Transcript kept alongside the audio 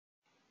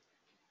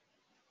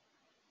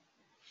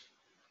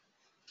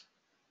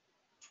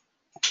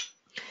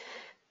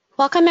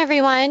Welcome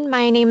everyone.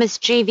 My name is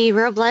JV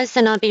Robles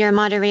and I'll be your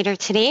moderator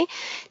today.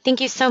 Thank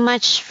you so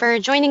much for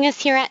joining us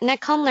here at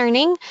NetCom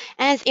Learning.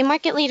 As a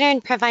market leader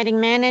in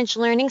providing managed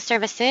learning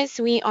services,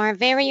 we are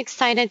very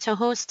excited to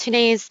host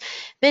today's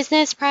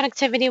business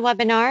productivity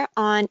webinar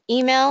on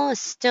email is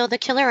still the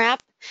killer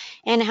app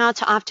and how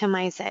to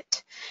optimize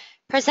it.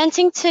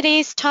 Presenting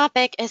today's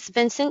topic is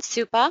Vincent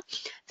Suppa.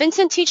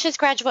 Vincent teaches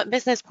graduate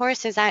business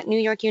courses at New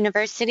York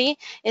University,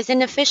 is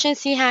an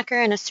efficiency hacker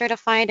and a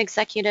certified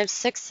executive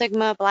Six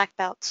Sigma black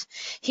belt.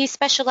 He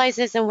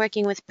specializes in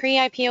working with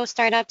pre-IPO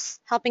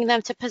startups, helping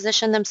them to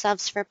position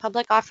themselves for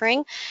public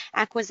offering,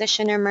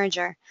 acquisition, or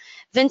merger.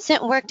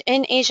 Vincent worked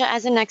in Asia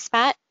as an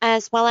expat,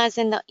 as well as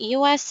in the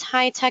U.S.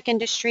 high-tech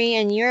industry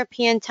and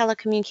European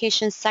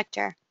telecommunications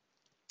sector.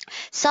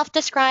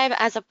 Self-described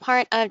as a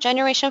part of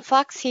Generation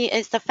Flux, he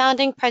is the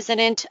founding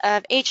president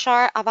of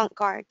HR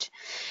Avant-Garde.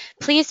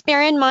 Please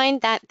bear in mind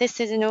that this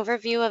is an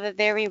overview of a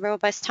very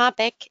robust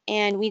topic,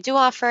 and we do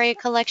offer a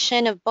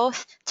collection of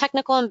both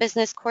technical and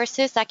business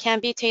courses that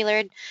can be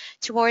tailored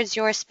towards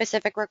your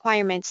specific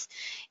requirements.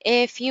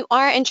 If you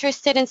are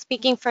interested in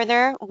speaking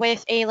further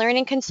with a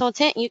learning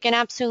consultant, you can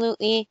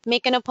absolutely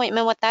make an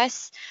appointment with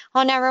us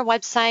on our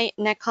website,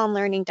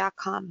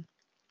 netcomlearning.com.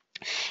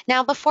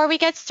 Now, before we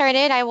get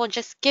started, I will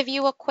just give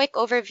you a quick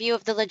overview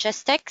of the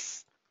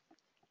logistics.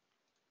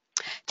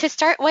 To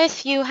start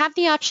with, you have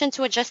the option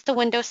to adjust the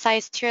window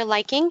size to your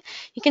liking.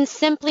 You can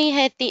simply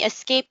hit the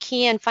escape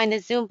key and find the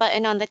zoom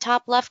button on the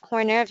top left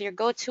corner of your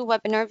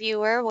GoToWebinar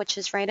viewer, which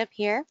is right up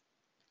here.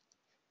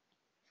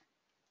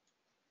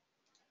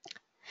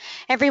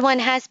 Everyone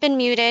has been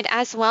muted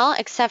as well,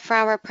 except for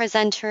our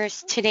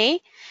presenters today.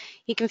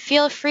 You can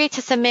feel free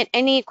to submit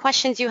any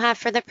questions you have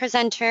for the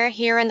presenter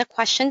here in the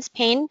questions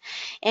pane,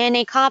 and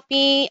a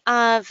copy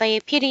of a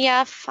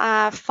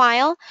PDF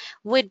file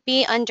would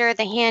be under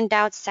the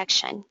handouts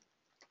section.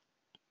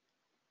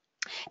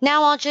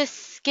 Now I'll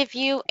just give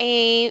you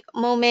a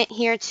moment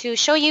here to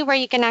show you where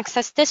you can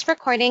access this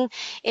recording.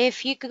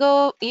 If you could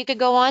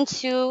go on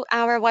to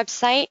our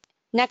website,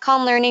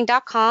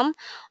 netcomlearning.com.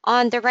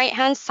 On the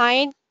right-hand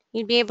side,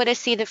 you'd be able to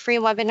see the free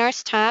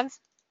webinars tab.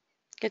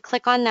 You could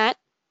click on that.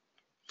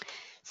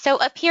 So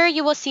up here,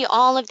 you will see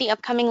all of the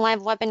upcoming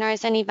live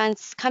webinars and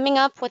events coming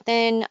up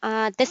within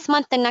this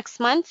month and next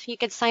month. You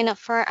could sign up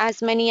for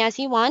as many as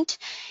you want.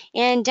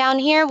 And down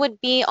here would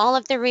be all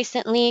of the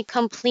recently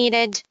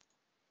completed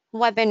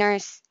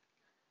webinars.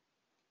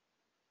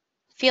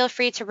 Feel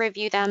free to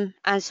review them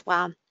as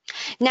well.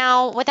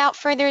 Now, without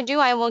further ado,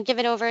 I will give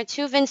it over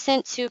to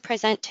Vincent to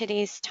present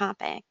today's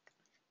topic.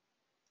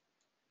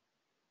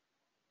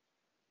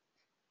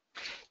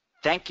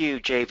 Thank you,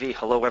 JV.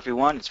 Hello,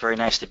 everyone. It's very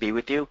nice to be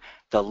with you.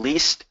 The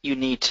least you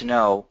need to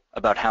know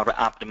about how to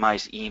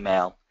optimize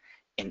email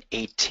in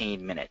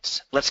 18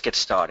 minutes. Let's get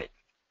started.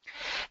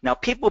 Now,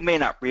 people may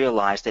not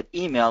realize that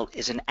email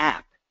is an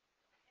app.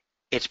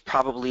 It's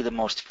probably the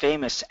most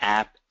famous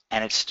app,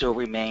 and it still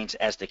remains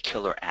as the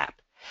killer app.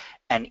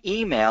 And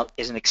email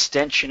is an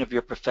extension of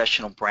your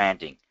professional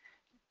branding.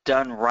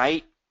 Done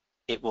right,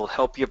 it will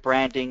help your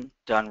branding.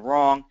 Done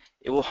wrong,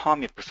 it will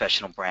harm your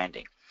professional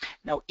branding.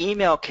 Now,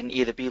 email can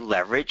either be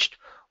leveraged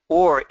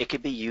or it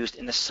can be used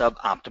in a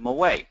suboptimal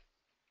way.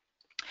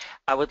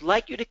 I would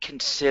like you to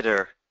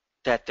consider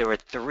that there are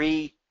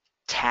 3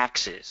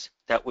 taxes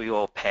that we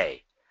all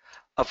pay.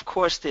 Of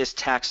course, there's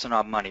tax on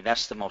our money.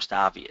 That's the most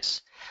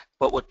obvious.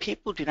 But what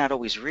people do not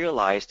always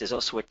realize, there's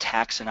also a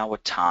tax on our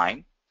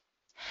time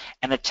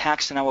and a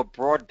tax on our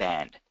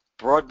broadband.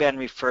 Broadband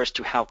refers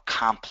to how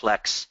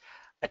complex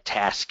a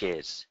task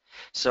is.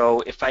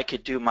 So if I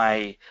could do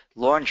my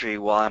laundry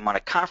while I'm on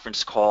a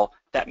conference call,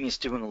 that means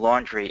doing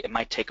laundry. It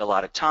might take a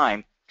lot of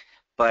time,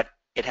 but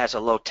it has a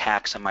low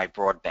tax on my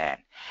broadband.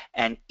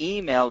 And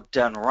email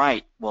done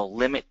right will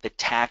limit the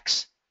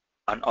tax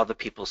on other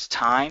people's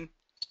time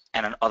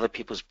and on other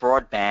people's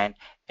broadband,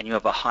 and you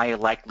have a higher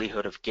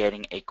likelihood of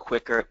getting a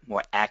quicker,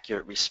 more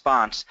accurate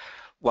response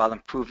while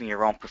improving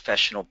your own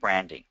professional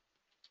branding.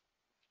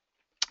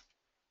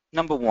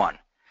 Number 1.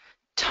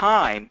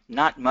 Time,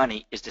 not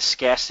money, is the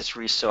scarcest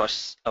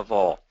resource of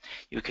all.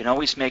 You can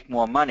always make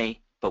more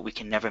money, but we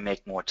can never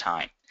make more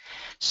time.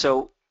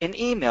 So in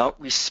email,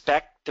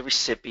 respect the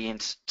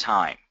recipient's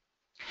time.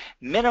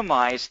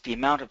 Minimize the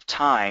amount of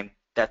time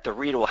that the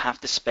reader will have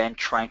to spend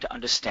trying to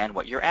understand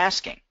what you're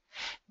asking.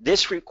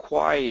 This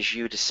requires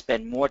you to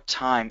spend more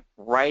time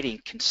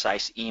writing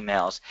concise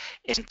emails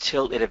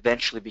until it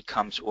eventually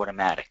becomes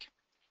automatic.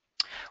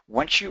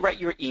 Once you write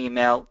your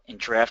email in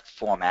draft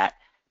format,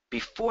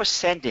 before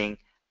sending,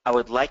 I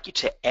would like you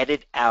to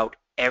edit out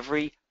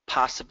every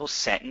possible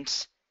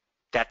sentence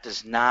that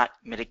does not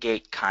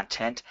mitigate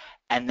content,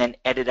 and then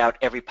edit out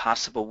every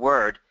possible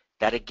word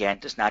that, again,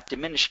 does not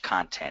diminish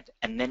content.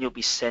 And then you'll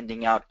be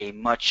sending out a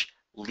much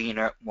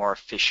leaner, more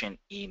efficient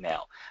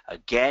email.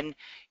 Again,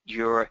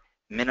 you're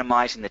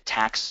minimizing the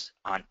tax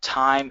on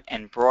time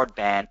and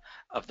broadband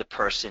of the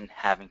person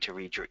having to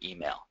read your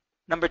email.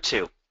 Number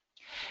 2,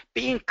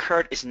 being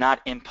curt is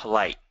not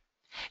impolite.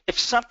 If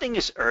something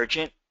is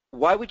urgent,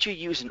 why would you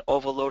use an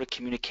overloaded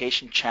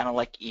communication channel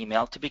like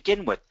email to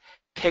begin with?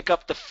 pick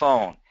up the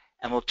phone,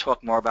 and we'll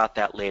talk more about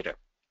that later.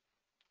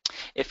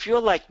 If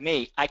you're like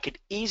me, I could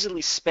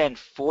easily spend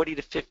 40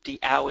 to 50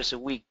 hours a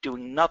week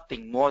doing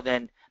nothing more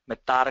than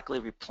methodically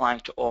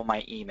replying to all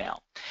my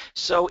email.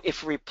 So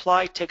if a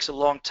reply takes a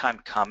long time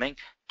coming,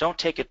 don't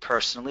take it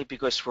personally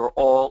because we're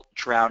all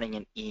drowning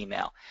in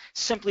email.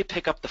 Simply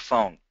pick up the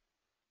phone.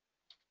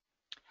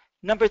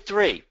 Number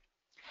 3.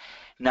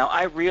 Now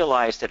I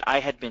realized that I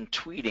had been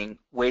tweeting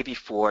way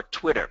before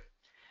Twitter.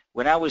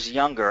 When I was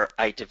younger,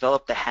 I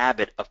developed the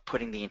habit of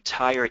putting the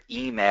entire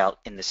email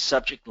in the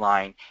subject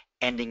line,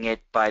 ending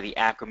it by the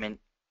acronym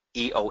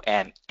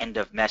EOM, end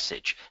of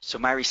message. So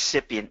my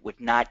recipient would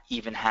not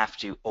even have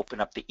to open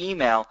up the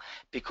email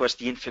because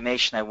the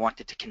information I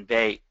wanted to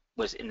convey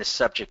was in the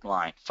subject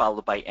line,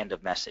 followed by end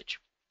of message.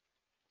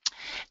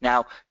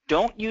 Now,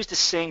 don't use the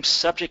same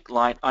subject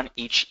line on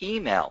each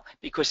email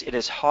because it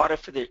is harder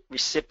for the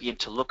recipient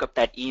to look up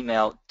that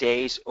email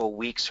days or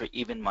weeks or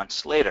even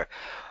months later.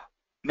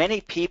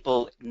 Many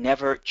people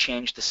never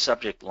change the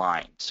subject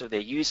line, so they're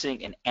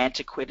using an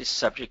antiquated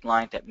subject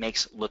line that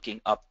makes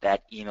looking up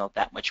that email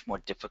that much more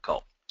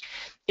difficult.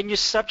 In your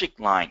subject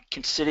line,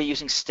 consider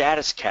using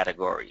status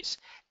categories,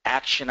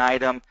 action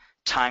item,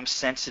 time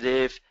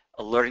sensitive,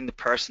 alerting the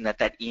person that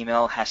that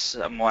email has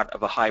somewhat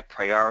of a high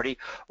priority,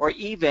 or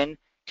even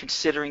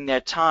considering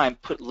their time,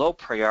 put low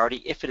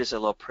priority if it is a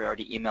low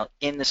priority email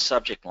in the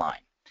subject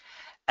line.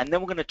 And then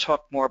we're going to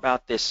talk more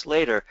about this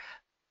later.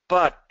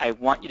 But I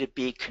want you to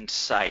be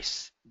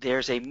concise.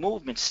 There's a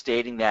movement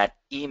stating that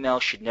email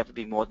should never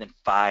be more than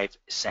 5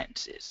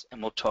 sentences,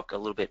 and we'll talk a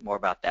little bit more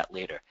about that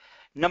later.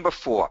 Number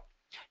 4,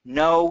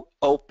 no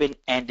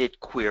open-ended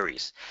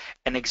queries.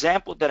 An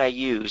example that I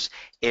use,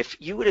 if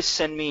you were to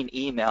send me an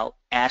email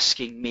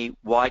asking me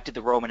why did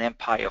the Roman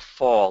Empire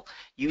fall,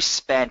 you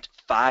spent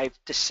 5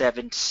 to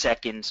 7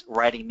 seconds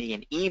writing me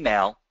an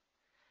email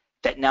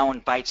that now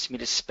invites me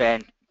to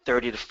spend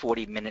 30 to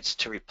 40 minutes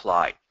to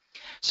reply.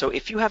 So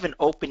if you have an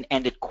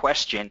open-ended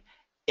question,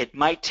 it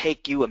might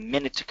take you a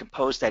minute to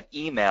compose that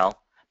email,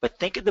 but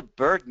think of the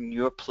burden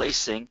you're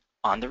placing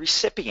on the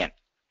recipient.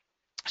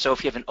 So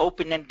if you have an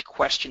open-ended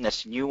question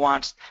that's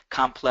nuanced,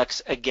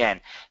 complex, again,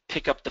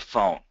 pick up the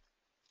phone.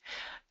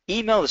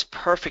 Email is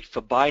perfect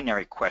for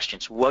binary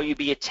questions. Will you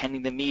be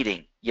attending the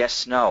meeting?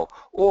 Yes, no.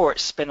 Or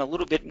spend a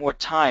little bit more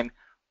time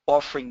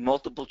offering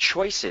multiple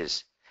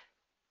choices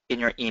in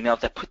your email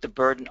that put the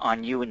burden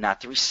on you and not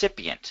the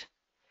recipient.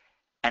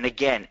 And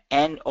again,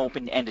 end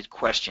open-ended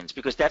questions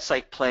because that's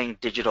like playing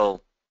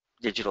digital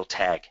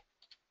tag.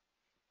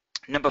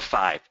 Number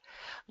 5,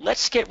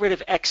 let's get rid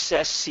of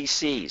excess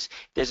CCs.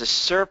 There's a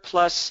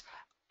surplus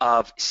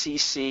of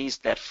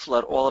CCs that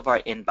flood all of our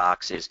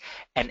inboxes,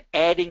 and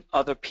adding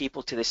other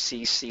people to the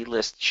CC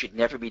list should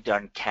never be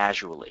done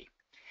casually.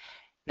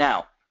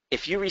 Now,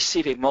 if you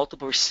receive a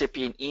multiple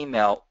recipient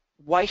email,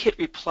 why hit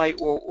reply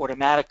all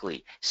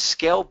automatically?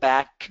 Scale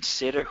back,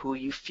 consider who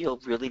you feel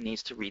really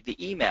needs to read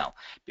the email.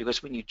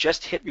 Because when you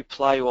just hit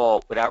reply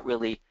all without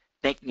really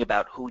thinking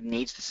about who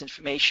needs this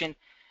information,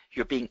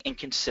 you're being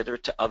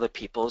inconsiderate to other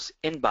people's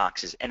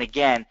inboxes. And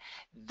again,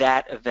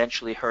 that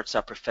eventually hurts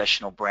our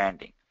professional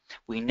branding.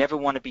 We never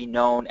want to be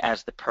known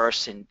as the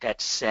person that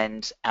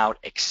sends out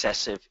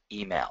excessive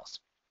emails.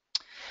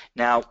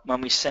 Now, when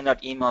we send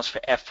out emails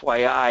for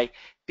FYI,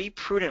 be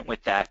prudent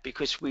with that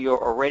because we are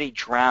already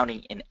drowning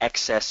in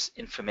excess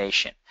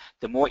information.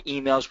 The more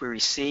emails we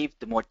receive,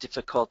 the more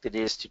difficult it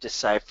is to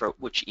decipher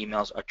which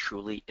emails are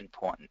truly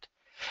important.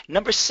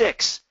 Number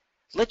 6,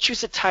 let's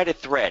use a tighter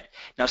thread.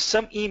 Now,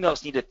 some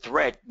emails need a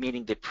thread,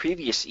 meaning the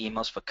previous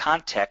emails for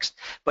context,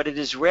 but it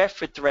is rare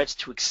for threads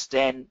to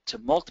extend to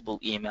multiple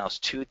emails,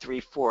 2, 3,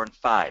 4, and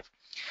 5.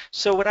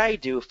 So what I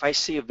do, if I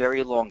see a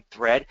very long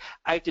thread,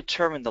 I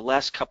determine the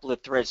last couple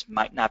of threads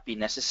might not be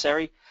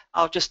necessary.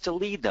 I'll just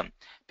delete them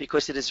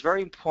because it is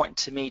very important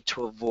to me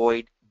to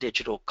avoid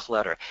digital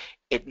clutter.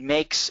 It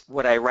makes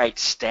what I write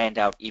stand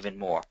out even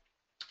more.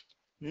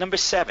 Number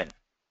 7,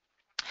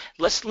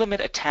 let's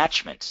limit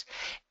attachments.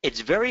 It's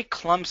very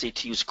clumsy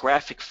to use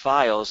graphic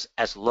files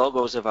as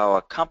logos of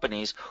our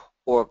companies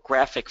or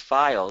graphic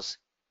files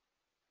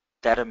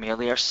that are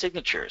merely our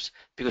signatures,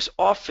 because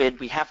often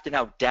we have to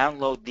now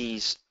download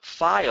these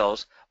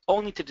files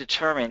only to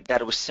determine that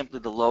it was simply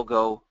the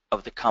logo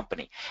of the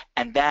company,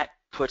 and that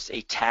puts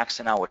a tax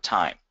on our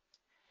time.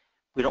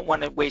 We don't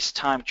want to waste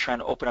time trying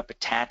to open up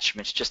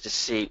attachments just to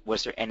see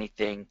was there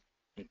anything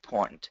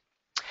important.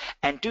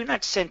 And do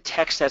not send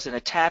text as an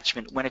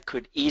attachment when it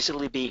could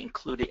easily be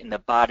included in the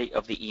body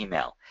of the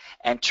email.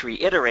 And to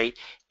reiterate,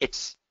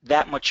 it's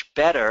that much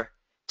better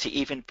to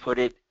even put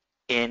it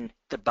in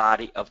the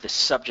body of the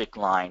subject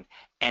line,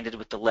 ended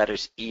with the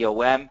letters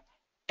EOM,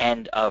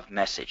 end of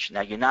message.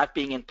 Now, you're not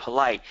being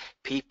impolite.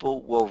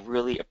 People will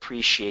really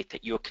appreciate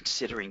that you're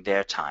considering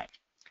their time.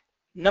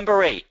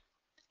 Number 8,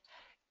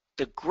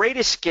 the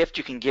greatest gift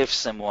you can give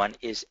someone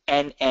is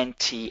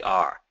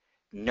NNTR,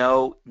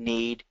 no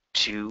need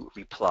to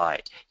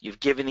reply. You've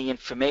given the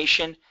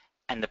information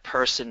and the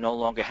person no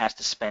longer has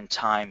to spend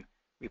time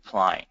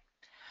replying.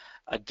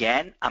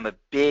 Again, I'm a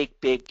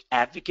big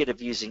advocate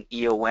of using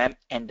EOM,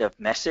 end of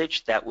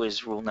message. That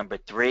was rule number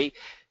 3.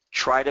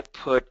 Try to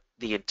put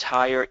the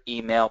entire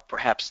email,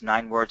 perhaps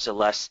 9 words or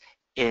less,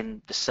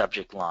 in the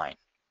subject line.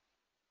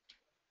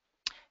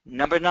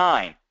 Number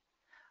 9,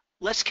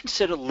 let's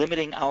consider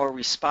limiting our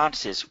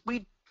responses.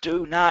 We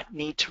do not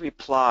need to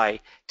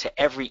reply to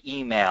every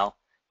email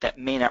that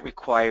may not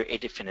require a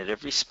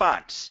definitive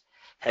response.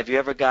 Have you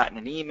ever gotten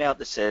an email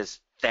that says,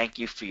 thank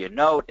you for your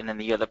note, and then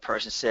the other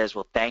person says,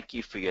 well, thank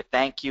you for your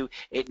thank you?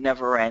 It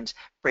never ends.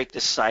 Break the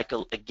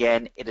cycle.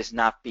 Again, it is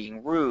not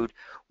being rude.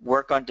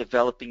 Work on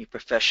developing your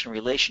professional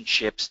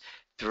relationships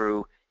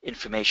through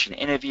information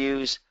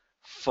interviews,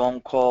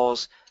 phone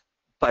calls,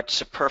 but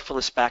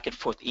superfluous back and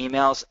forth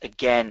emails,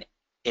 again,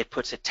 it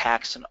puts a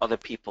tax on other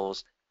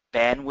people's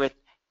bandwidth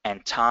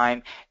and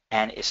time,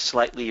 and it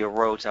slightly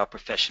erodes our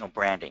professional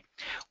branding.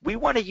 We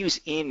want to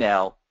use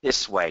email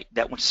this way,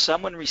 that when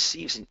someone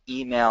receives an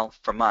email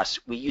from us,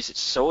 we use it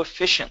so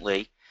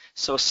efficiently,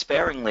 so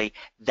sparingly,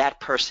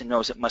 that person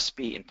knows it must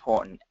be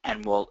important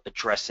and will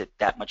address it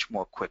that much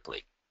more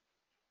quickly.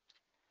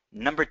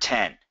 Number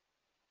 10,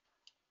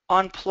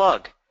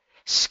 unplug.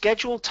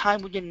 Schedule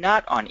time when you're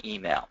not on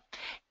email.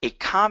 A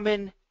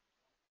common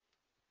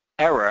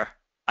error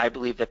I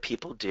believe that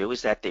people do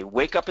is that they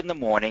wake up in the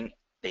morning,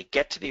 they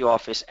get to the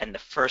office, and the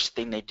first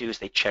thing they do is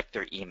they check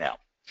their email.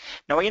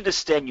 Now, I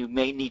understand you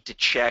may need to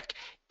check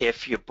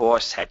if your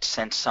boss had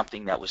sent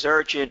something that was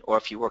urgent or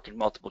if you work in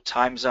multiple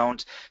time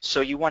zones,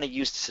 so you want to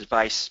use this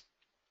advice,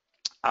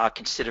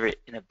 consider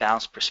it in a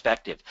balanced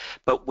perspective.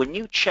 But when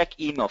you check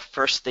email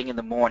first thing in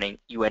the morning,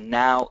 you are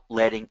now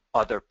letting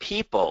other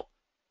people,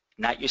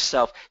 not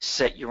yourself,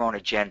 set your own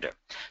agenda.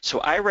 So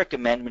I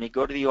recommend when you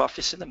go to the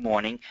office in the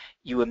morning,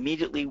 you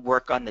immediately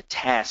work on the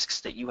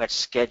tasks that you had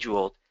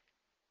scheduled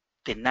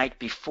the night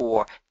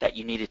before that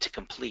you needed to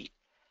complete.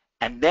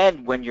 And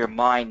then when your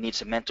mind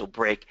needs a mental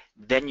break,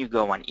 then you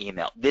go on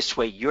email. This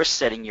way you're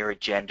setting your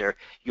agenda.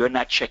 You're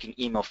not checking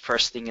email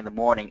first thing in the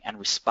morning and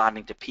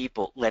responding to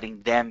people,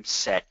 letting them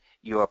set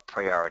your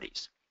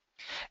priorities.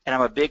 And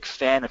I'm a big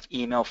fan of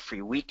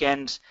email-free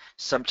weekends.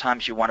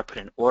 Sometimes you want to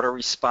put an auto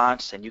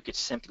response, and you could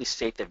simply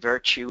state the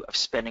virtue of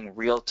spending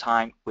real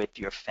time with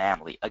your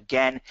family.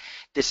 Again,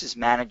 this is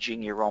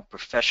managing your own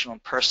professional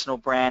and personal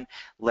brand,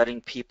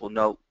 letting people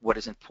know what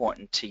is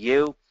important to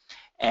you.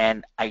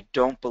 And I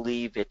don't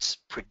believe it's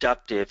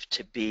productive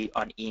to be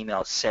on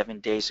email 7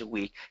 days a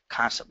week,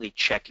 constantly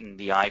checking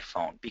the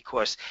iPhone,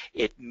 because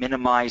it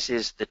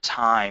minimizes the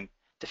time,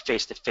 the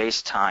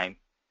face-to-face time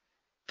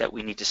that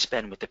we need to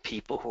spend with the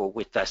people who are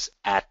with us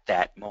at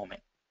that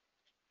moment.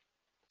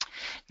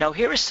 Now,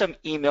 here are some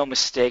email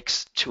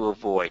mistakes to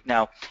avoid.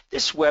 Now,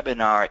 this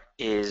webinar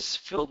is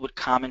filled with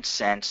common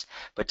sense,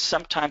 but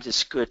sometimes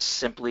it's good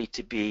simply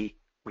to be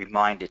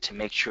reminded to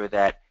make sure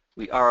that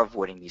we are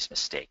avoiding these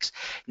mistakes.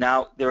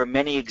 Now, there are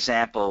many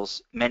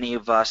examples. Many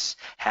of us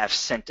have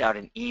sent out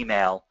an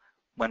email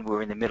when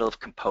we're in the middle of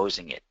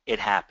composing it. It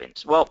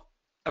happens. Well,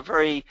 a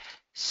very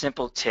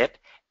simple tip: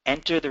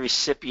 enter the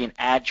recipient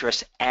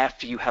address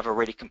after you have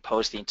already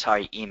composed the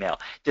entire email.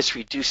 This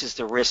reduces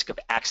the risk of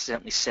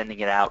accidentally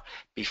sending it out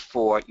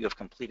before you have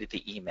completed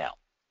the email.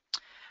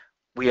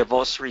 We have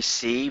also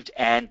received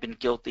and been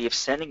guilty of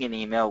sending an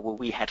email where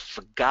we had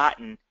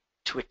forgotten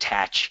to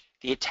attach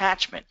the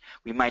attachment.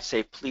 We might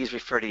say, please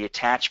refer to the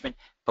attachment,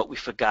 but we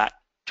forgot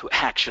to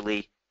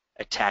actually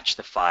attach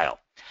the file.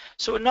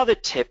 So another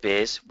tip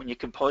is, when you're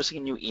composing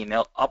a new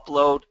email,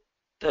 upload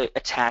the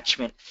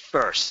attachment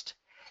first.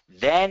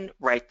 Then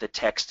write the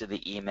text of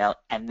the email,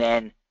 and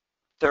then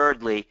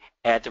thirdly,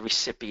 add the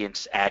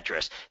recipient's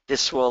address.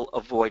 This will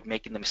avoid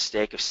making the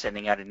mistake of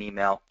sending out an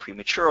email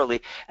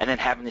prematurely and then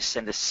having to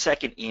send a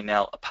second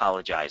email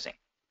apologizing.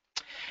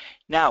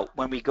 Now,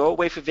 when we go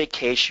away for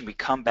vacation, we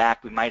come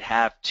back, we might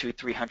have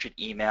 200-300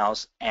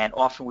 emails, and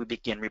often we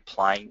begin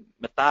replying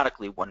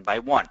methodically one by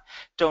one.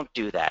 Don't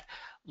do that.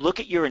 Look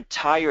at your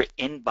entire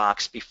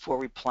inbox before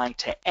replying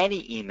to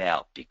any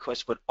email,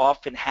 because what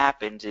often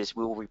happens is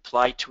we will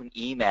reply to an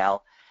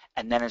email,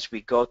 and then as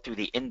we go through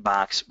the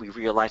inbox, we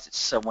realize that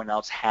someone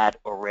else had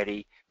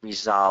already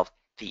resolved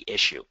the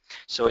issue.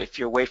 So if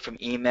you're away from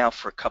email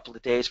for a couple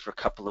of days, for a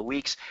couple of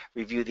weeks,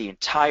 review the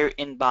entire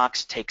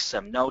inbox, take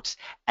some notes,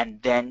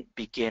 and then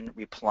begin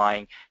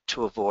replying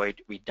to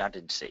avoid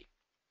redundancy.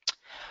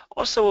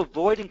 Also,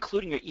 avoid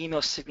including your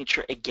email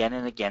signature again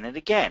and again and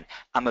again.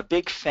 I'm a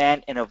big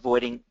fan in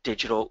avoiding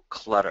digital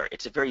clutter.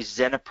 It's a very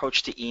Zen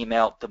approach to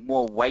email. The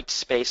more white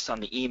space on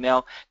the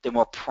email, the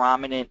more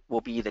prominent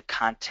will be the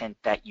content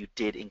that you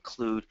did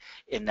include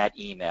in that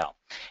email.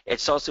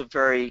 It's also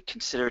very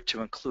considerate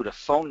to include a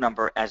phone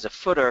number as a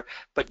footer,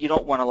 but you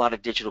don't want a lot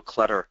of digital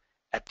clutter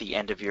at the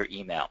end of your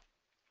email.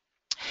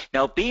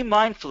 Now, be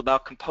mindful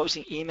about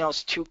composing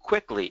emails too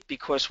quickly,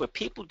 because what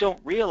people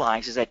don't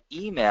realize is that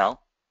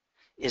email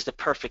is the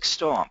perfect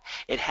storm.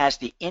 It has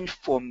the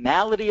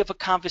informality of a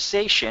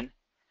conversation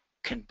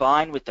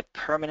combined with the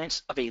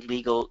permanence of a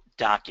legal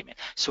document.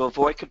 So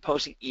avoid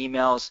composing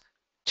emails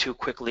too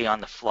quickly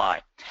on the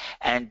fly.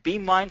 And be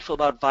mindful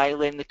about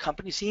violating the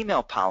company's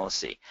email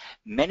policy.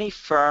 Many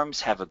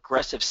firms have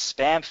aggressive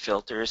spam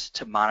filters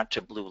to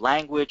monitor blue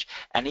language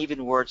and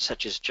even words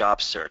such as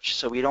job search,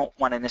 so we don't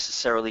want to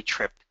necessarily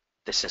trip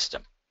the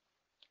system.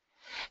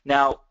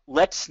 Now,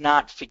 let's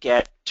not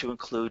forget to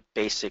include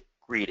basic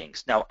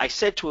greetings. Now, I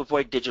said to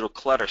avoid digital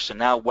clutter, so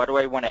now what do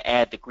I want to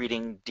add the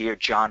greeting, Dear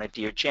John or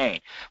Dear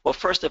Jane? Well,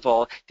 first of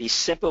all, these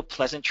simple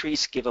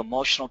pleasantries give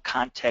emotional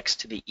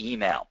context to the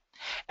email.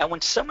 And when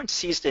someone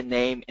sees the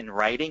name in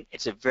writing,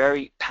 it's a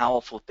very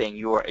powerful thing.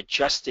 You are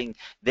adjusting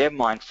their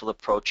mindful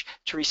approach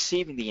to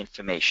receiving the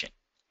information.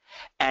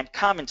 And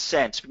common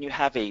sense, when you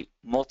have a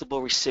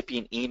multiple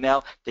recipient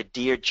email, the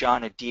Dear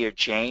John or Dear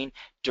Jane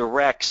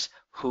directs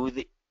who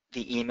the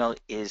email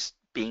is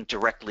being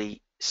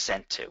directly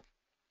sent to.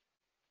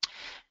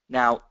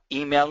 Now,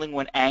 emailing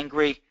when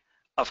angry,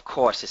 of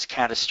course, is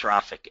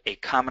catastrophic. A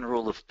common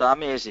rule of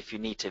thumb is if you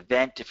need to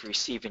vent, if you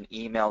receive an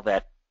email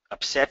that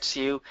upsets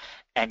you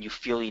and you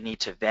feel you need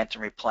to vent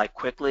and reply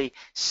quickly,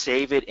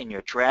 save it in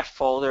your draft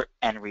folder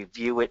and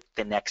review it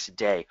the next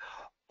day.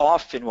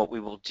 Often what we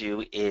will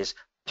do is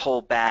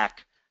pull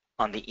back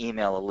on the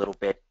email a little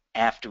bit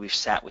after we've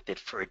sat with it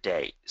for a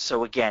day.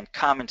 So again,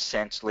 common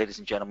sense, ladies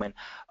and gentlemen,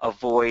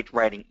 avoid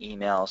writing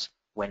emails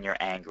when you're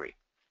angry.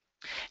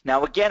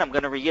 Now again, I'm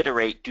going to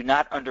reiterate, do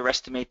not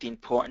underestimate the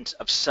importance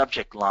of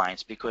subject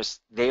lines because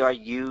they are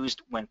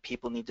used when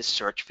people need to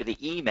search for the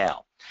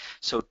email.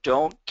 So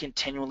don't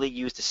continually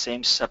use the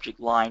same subject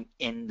line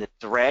in the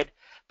thread,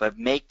 but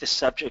make the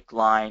subject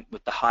line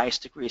with the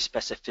highest degree of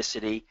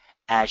specificity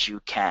as you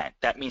can.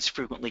 That means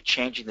frequently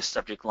changing the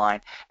subject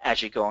line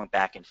as you're going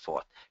back and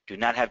forth. Do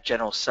not have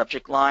general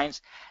subject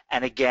lines.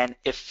 And again,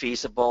 if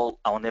feasible,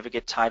 I'll never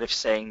get tired of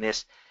saying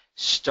this,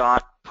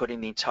 start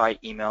putting the entire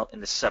email in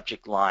the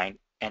subject line,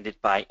 ended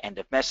by end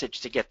of message,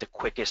 to get the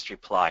quickest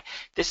reply.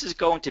 This is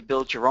going to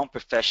build your own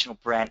professional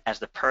brand as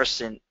the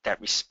person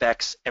that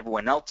respects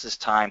everyone else's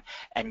time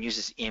and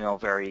uses email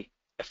very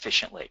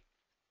efficiently.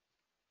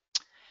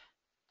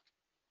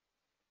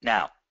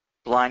 Now,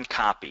 blind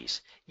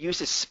copies.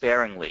 Use it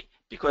sparingly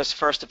because,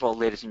 first of all,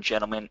 ladies and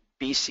gentlemen,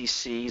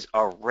 BCCs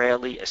are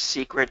rarely a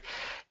secret.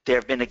 There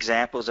have been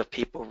examples of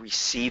people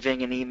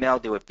receiving an email,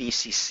 they were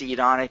BCC'd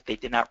on it, they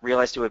did not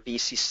realize they were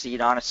BCC'd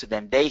on it, so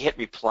then they hit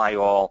reply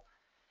all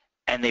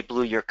and they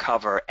blew your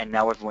cover, and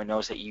now everyone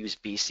knows that you use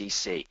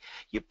BCC.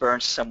 You burn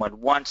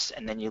someone once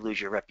and then you lose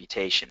your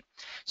reputation.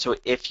 So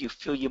if you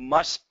feel you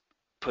must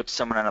put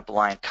someone on a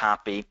blind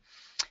copy,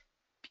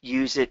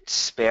 use it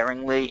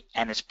sparingly,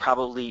 and it's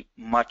probably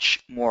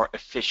much more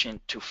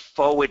efficient to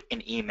forward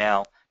an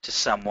email to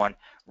someone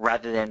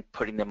rather than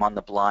putting them on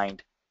the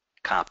blind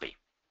copy.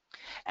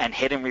 And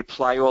hitting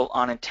reply all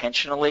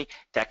unintentionally,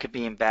 that could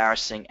be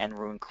embarrassing and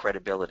ruin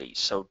credibility.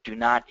 So do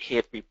not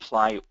hit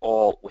reply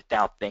all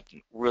without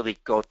thinking. Really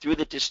go through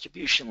the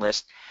distribution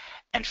list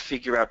and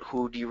figure out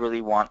who do you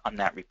really want on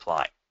that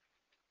reply.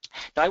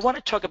 Now I want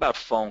to talk about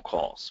phone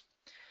calls.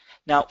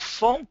 Now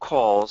phone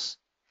calls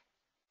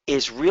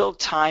is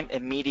real-time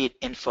immediate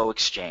info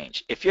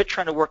exchange. If you're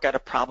trying to work out a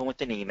problem with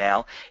an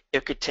email,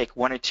 it could take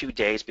 1 or 2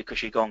 days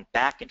because you're going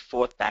back and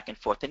forth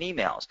in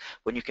emails.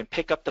 When you can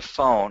pick up the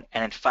phone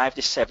and in 5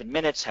 to 7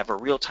 minutes have a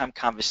real-time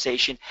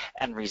conversation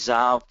and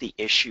resolve the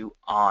issue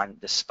on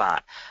the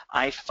spot.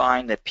 I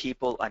find that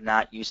people are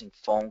not using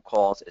phone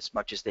calls as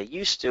much as they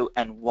used to,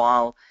 and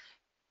while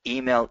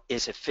email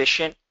is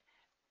efficient,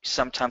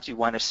 sometimes we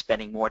wind up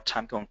spending more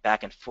time going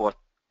back and forth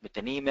with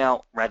an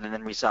email rather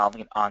than resolving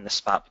it on the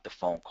spot with the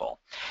phone call.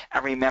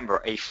 And remember,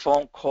 a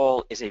phone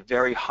call is a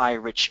very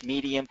high-rich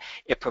medium.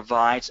 It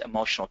provides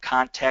emotional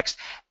context,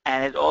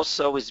 and it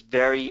also is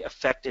very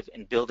effective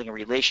in building a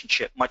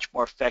relationship, much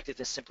more effective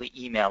than simply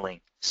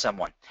emailing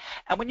someone.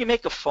 And when you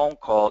make a phone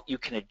call, you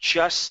can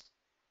adjust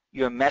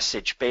your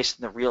message based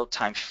on the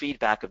real-time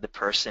feedback of the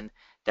person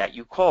that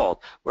you called.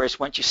 Whereas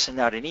once you send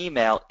out an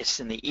email,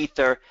 it's in the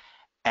ether,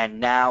 and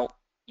now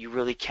you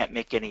really can't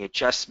make any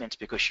adjustments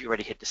because you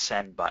already hit the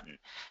send button.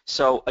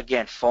 So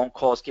again, phone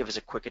calls give us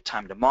a quicker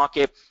time to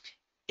market.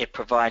 It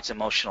provides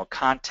emotional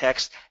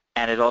context,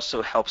 and it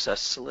also helps us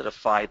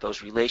solidify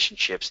those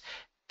relationships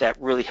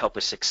that really help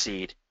us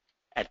succeed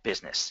at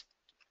business.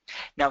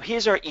 Now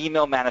here's our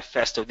email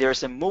manifesto.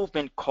 There's a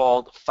movement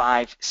called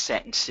 5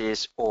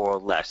 sentences or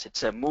less.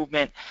 It's a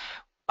movement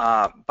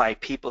by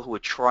people who are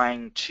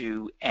trying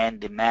to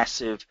end the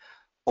massive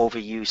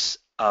overuse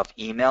of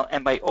email,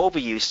 and by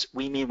overuse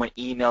we mean when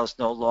email is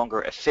no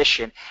longer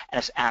efficient and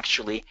it's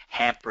actually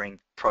hampering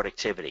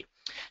productivity.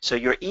 So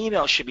your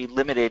email should be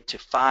limited to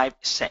 5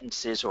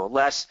 sentences or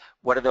less.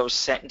 What are those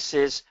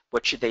sentences?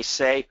 What should they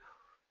say?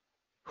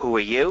 Who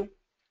are you?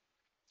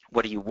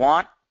 What do you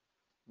want?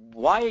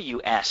 Why are you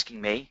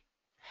asking me?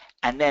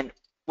 And then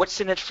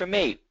what's in it for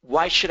me?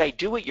 Why should I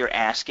do what you're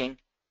asking?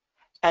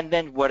 And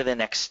then what are the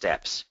next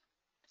steps?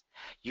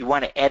 You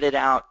want to edit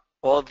out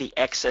all of the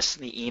excess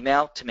in the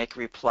email to make a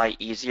reply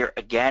easier.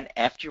 Again,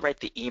 after you write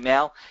the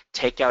email,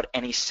 take out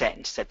any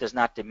sentence that does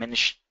not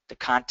diminish the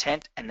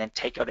content, and then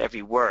take out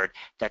every word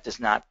that does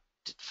not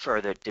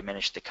further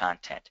diminish the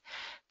content.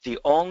 The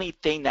only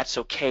thing that's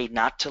okay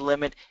not to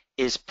limit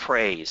is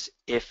praise.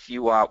 If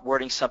you are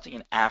wording something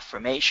in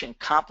affirmation,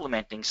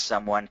 complimenting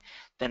someone,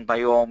 then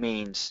by all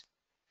means,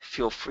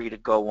 feel free to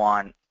go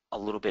on a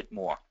little bit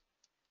more.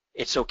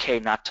 It's okay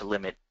not to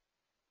limit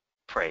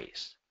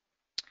praise.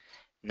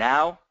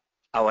 Now,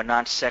 our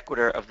non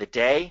sequitur of the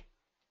day,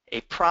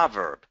 a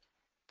proverb.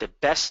 The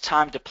best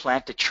time to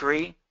plant a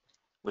tree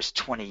was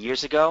 20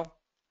 years ago,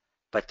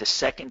 but the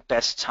second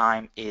best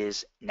time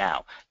is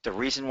now. The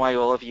reason why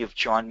all of you have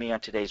joined me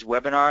on today's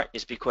webinar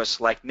is because,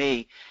 like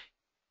me,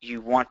 you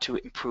want to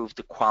improve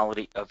the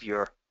quality of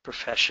your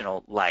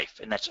professional life,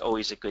 and that's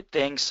always a good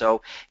thing.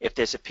 So if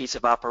there's a piece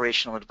of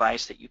operational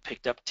advice that you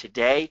picked up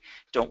today,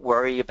 don't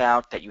worry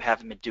about that you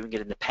haven't been doing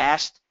it in the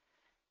past,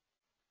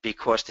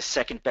 because the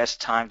second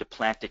best time to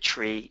plant a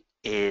tree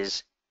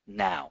is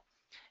now.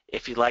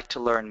 If you'd like to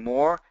learn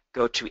more,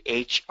 go to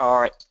hravg.com,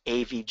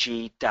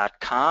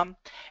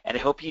 and I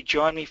hope you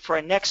join me for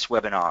our next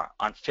webinar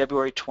on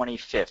February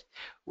 25th.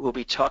 We'll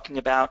be talking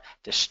about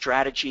the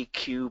Strategy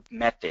Cube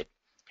method.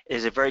 It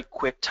is a very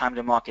quick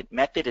time-to-market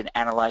method in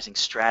analyzing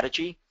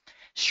strategy.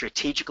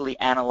 Strategically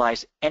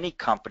analyze any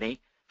company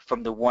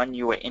from the one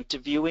you are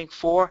interviewing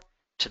for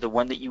to the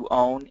one that you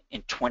own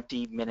in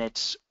 20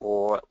 minutes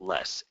or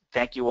less.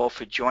 Thank you all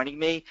for joining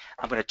me.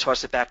 I'm going to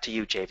toss it back to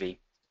you, JV.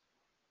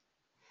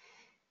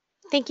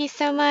 Thank you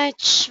so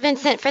much,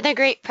 Vincent, for the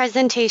great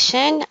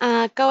presentation.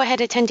 Go ahead,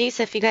 attendees,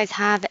 if you guys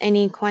have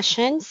any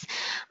questions.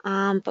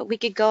 But we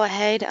could go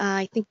ahead.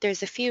 I think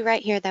there's a few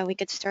right here that we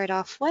could start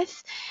off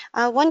with.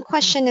 One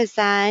question is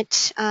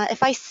that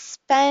if I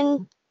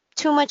spend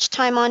too much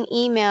time on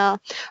email,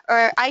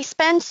 or I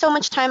spend so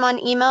much time on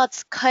email,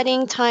 it's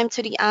cutting time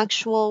to the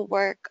actual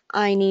work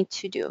I need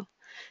to do.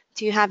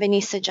 Do you have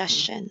any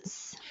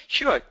suggestions?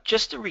 Sure.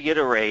 Just to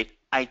reiterate,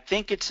 I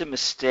think it's a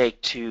mistake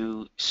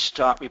to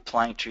start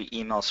replying to your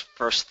emails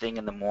first thing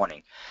in the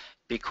morning,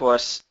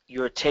 because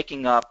you're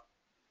taking up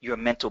your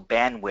mental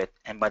bandwidth,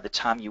 and by the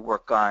time you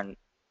work on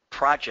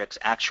projects,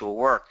 actual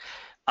work,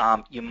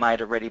 you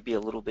might already be a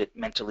little bit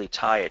mentally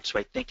tired. So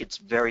I think it's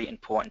very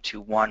important to,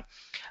 one,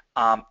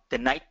 the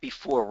night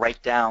before,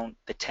 write down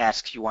the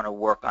tasks you want to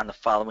work on the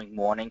following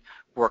morning,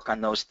 work on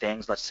those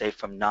things, let's say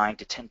from 9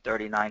 to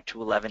 10:30, 9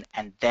 to 11,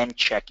 and then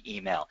check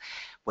email.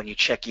 When you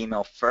check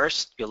email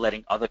first, you're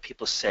letting other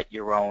people set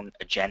your own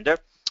agenda.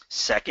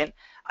 Second,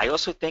 I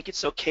also think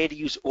it's okay to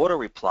use auto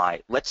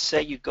reply. Let's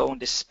say you're going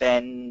to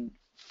spend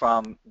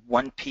from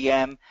 1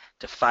 p.m.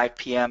 to 5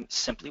 p.m.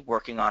 simply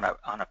working on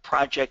a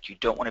project. You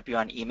don't want to be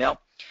on email.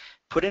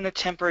 Put in a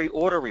temporary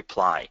auto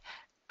reply.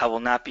 I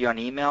will not be on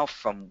email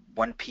from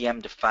 1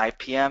 p.m. to 5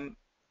 p.m.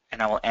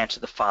 and I will answer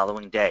the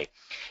following day.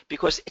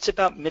 Because it's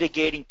about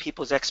mitigating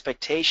people's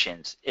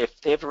expectations.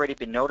 If they've already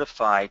been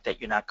notified that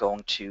you're not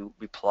going to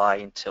reply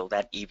until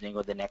that evening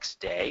or the next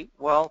day,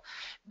 well,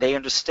 they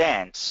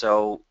understand.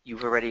 So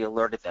you've already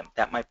alerted them.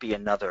 That might be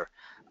another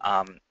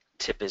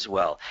tip as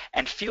well.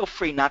 And feel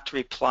free not to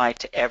reply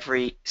to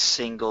every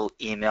single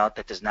email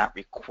that does not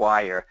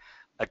require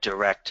a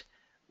direct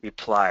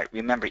reply.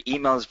 Remember,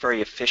 email is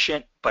very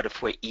efficient, but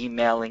if we're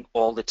emailing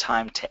all the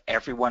time to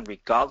everyone,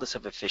 regardless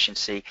of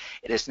efficiency,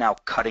 it is now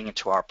cutting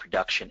into our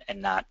production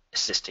and not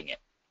assisting it.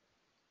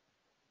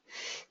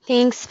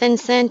 Thanks,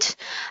 Vincent.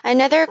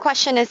 Another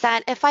question is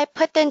that if I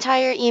put the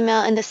entire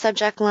email in the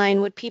subject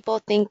line, would people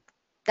think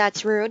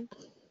that's rude?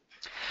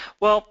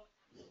 Well,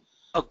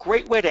 a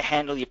great way to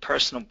handle your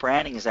personal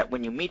branding is that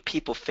when you meet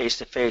people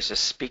face-to-face or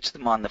speak to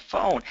them on the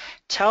phone,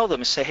 tell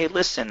them, say, hey,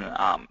 listen,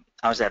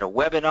 I was at a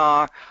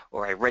webinar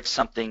or I read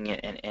something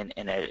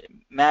in a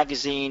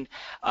magazine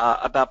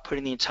about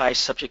putting the entire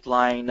subject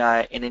line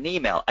in an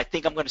email. I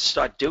think I'm going to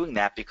start doing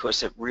that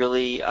because it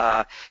really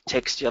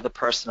takes the other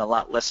person a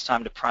lot less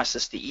time to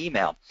process the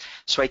email.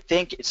 So I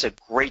think it's a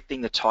great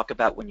thing to talk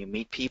about when you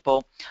meet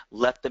people.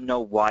 Let them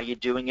know why you're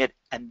doing it,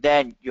 and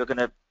then you're going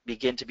to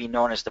begin to be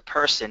known as the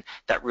person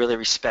that really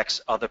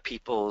respects other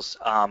people's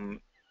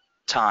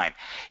time.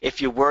 If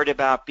you're worried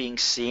about being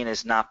seen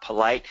as not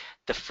polite,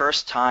 the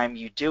first time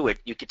you do it,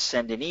 you could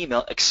send an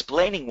email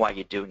explaining why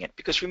you're doing it.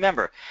 Because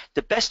remember,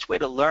 the best way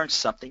to learn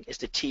something is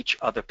to teach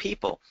other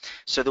people.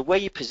 So the way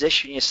you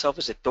position yourself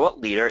as a thought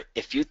leader,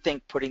 if you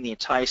think putting the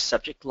entire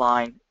subject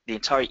line, the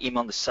entire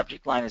email in the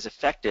subject line is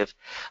effective,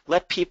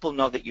 let people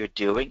know that you're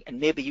doing, and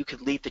maybe you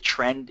could lead the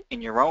trend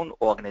in your own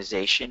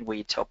organization where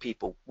you tell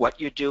people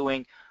what you're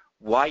doing,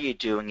 why you're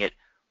doing it,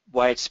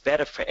 why it's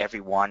better for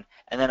everyone,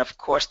 and then of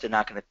course they're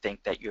not going to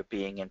think that you're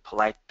being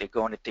impolite. They're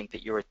going to think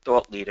that you're a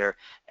thought leader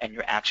and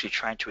you're actually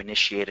trying to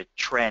initiate a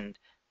trend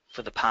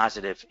for the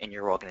positive in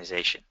your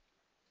organization.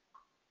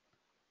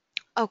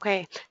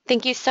 Okay,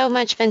 thank you so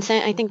much,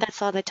 Vincent. I think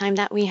that's all the time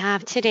that we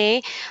have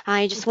today.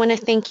 I just want to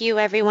thank you,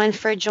 everyone,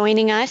 for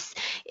joining us.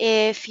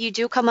 If you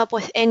do come up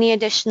with any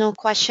additional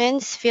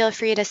questions, feel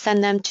free to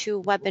send them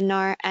to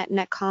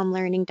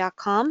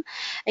webinar@netcomlearning.com.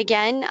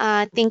 Again,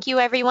 thank you,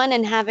 everyone,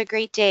 and have a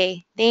great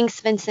day. Thanks,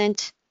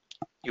 Vincent.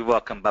 You're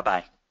welcome.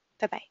 Bye-bye.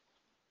 Bye-bye.